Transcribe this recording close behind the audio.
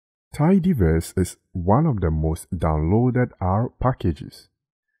Tidyverse is one of the most downloaded R packages.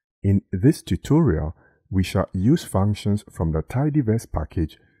 In this tutorial, we shall use functions from the Tidyverse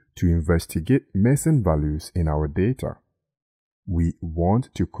package to investigate missing values in our data. We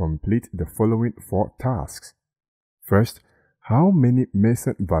want to complete the following 4 tasks. First, how many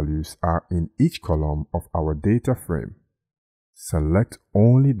missing values are in each column of our data frame? Select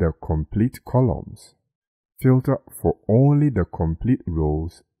only the complete columns. Filter for only the complete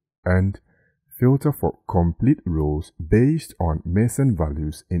rows and filter for complete rows based on missing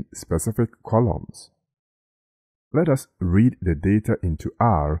values in specific columns. Let us read the data into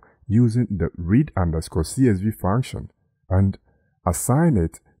R using the read_CSV function and assign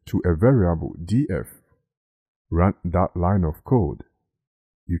it to a variable df. Run that line of code.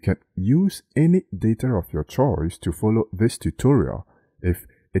 You can use any data of your choice to follow this tutorial if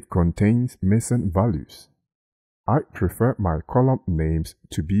it contains missing values. I prefer my column names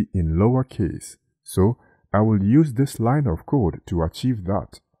to be in lowercase, so I will use this line of code to achieve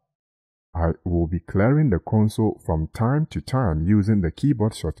that. I will be clearing the console from time to time using the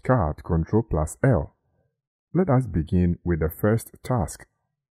keyboard shortcut Ctrl+L. Let us begin with the first task.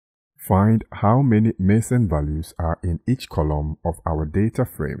 Find how many missing values are in each column of our data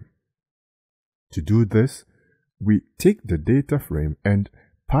frame. To do this, we take the data frame and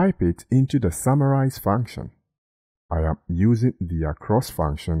pipe it into the summarize function. I am using the across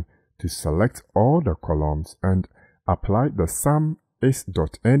function to select all the columns and apply the sum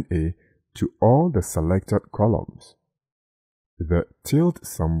is.na to all the selected columns. The tilde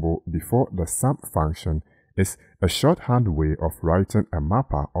symbol before the sum function is a shorthand way of writing a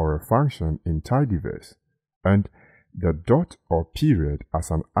mapper or a function in Tidyverse, and the dot or period as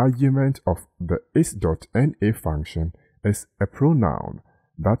an argument of the is.na function is a pronoun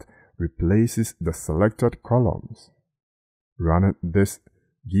that replaces the selected columns. Running this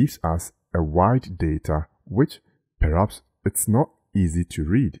gives us a wide data which perhaps it's not easy to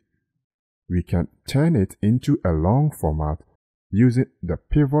read. We can turn it into a long format using the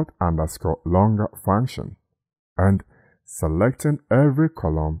pivot_longer function and selecting every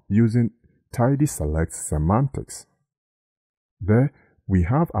column using tidyselect semantics. There we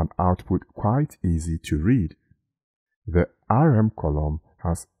have an output quite easy to read. The RM column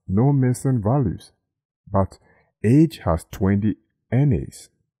has no missing values, but age has 20 NAs.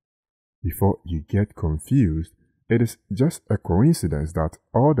 Before you get confused, it is just a coincidence that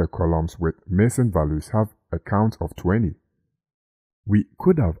all the columns with missing values have a count of 20. We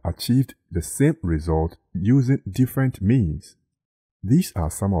could have achieved the same result using different means. These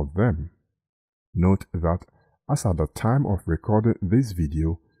are some of them. Note that as at the time of recording this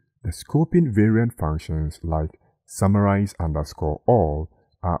video, the scoping variant functions like summarize_all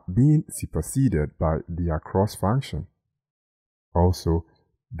are being superseded by the across function. Also,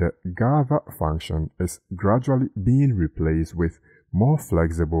 the gather function is gradually being replaced with more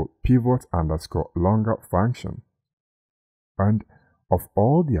flexible pivot_longer function. And of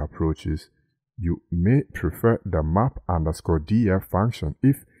all the approaches, you may prefer the map_df function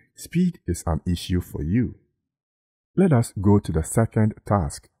if speed is an issue for you. Let us go to the second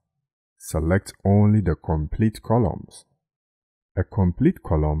task. Select only the complete columns. A complete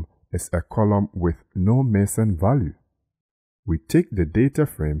column is a column with no missing value. We take the data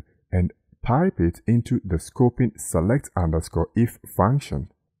frame and pipe it into the scoping select_if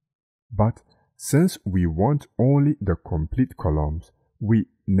function. But since we want only the complete columns, we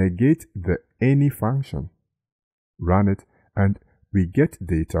negate the any function. Run it and we get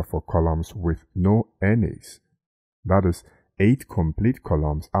data for columns with no NAs. That is 8 complete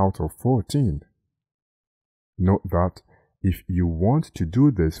columns out of 14. Note that if you want to do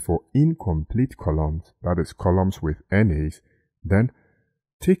this for incomplete columns, that is columns with NAs, then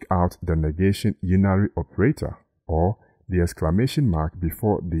take out the negation unary operator or the exclamation mark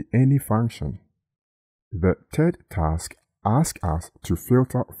before the any function. The third task asks us to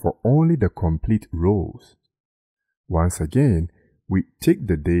filter for only the complete rows. Once again, we take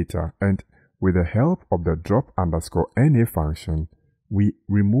the data and with the help of the drop_na function, we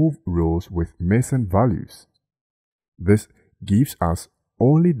remove rows with missing values. This gives us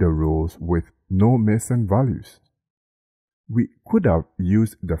only the rows with no missing values. We could have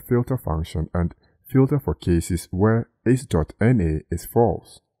used the filter function and filter for cases where is.na is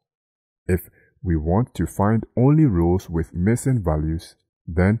false. If we want to find only rows with missing values,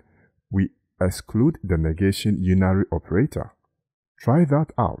 then we exclude the negation unary operator. Try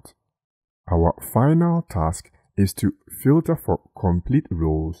that out. Our final task is to filter for complete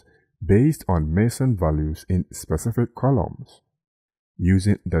rows based on missing values in specific columns.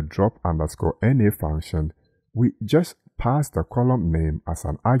 Using the drop_na function, we just pass the column name as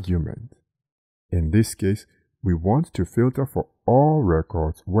an argument. In this case, we want to filter for all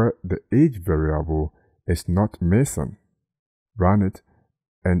records where the age variable is not Mason. Run it,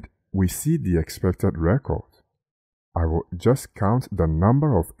 and we see the expected record. I will just count the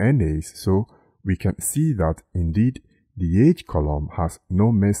number of NAs so we can see that indeed the age column has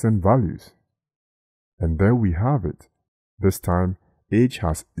no Mason values. And there we have it. This time, age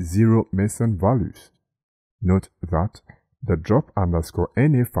has 0 Mason values. Note that the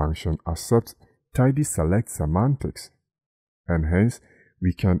drop_NA function accepts tidy select semantics, and hence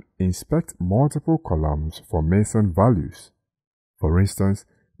we can inspect multiple columns for Mason values. For instance,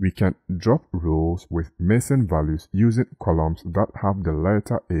 we can drop rows with Mason values using columns that have the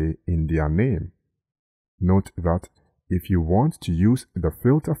letter A in their name. Note that if you want to use the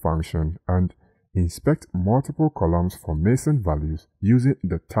filter function and inspect multiple columns for Mason values using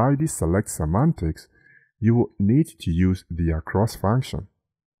the tidy select semantics, you will need to use the across function.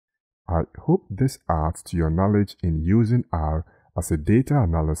 I hope this adds to your knowledge in using R as a data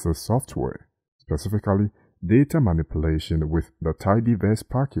analysis software, specifically data manipulation with the Tidyverse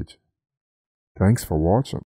package. Thanks for watching.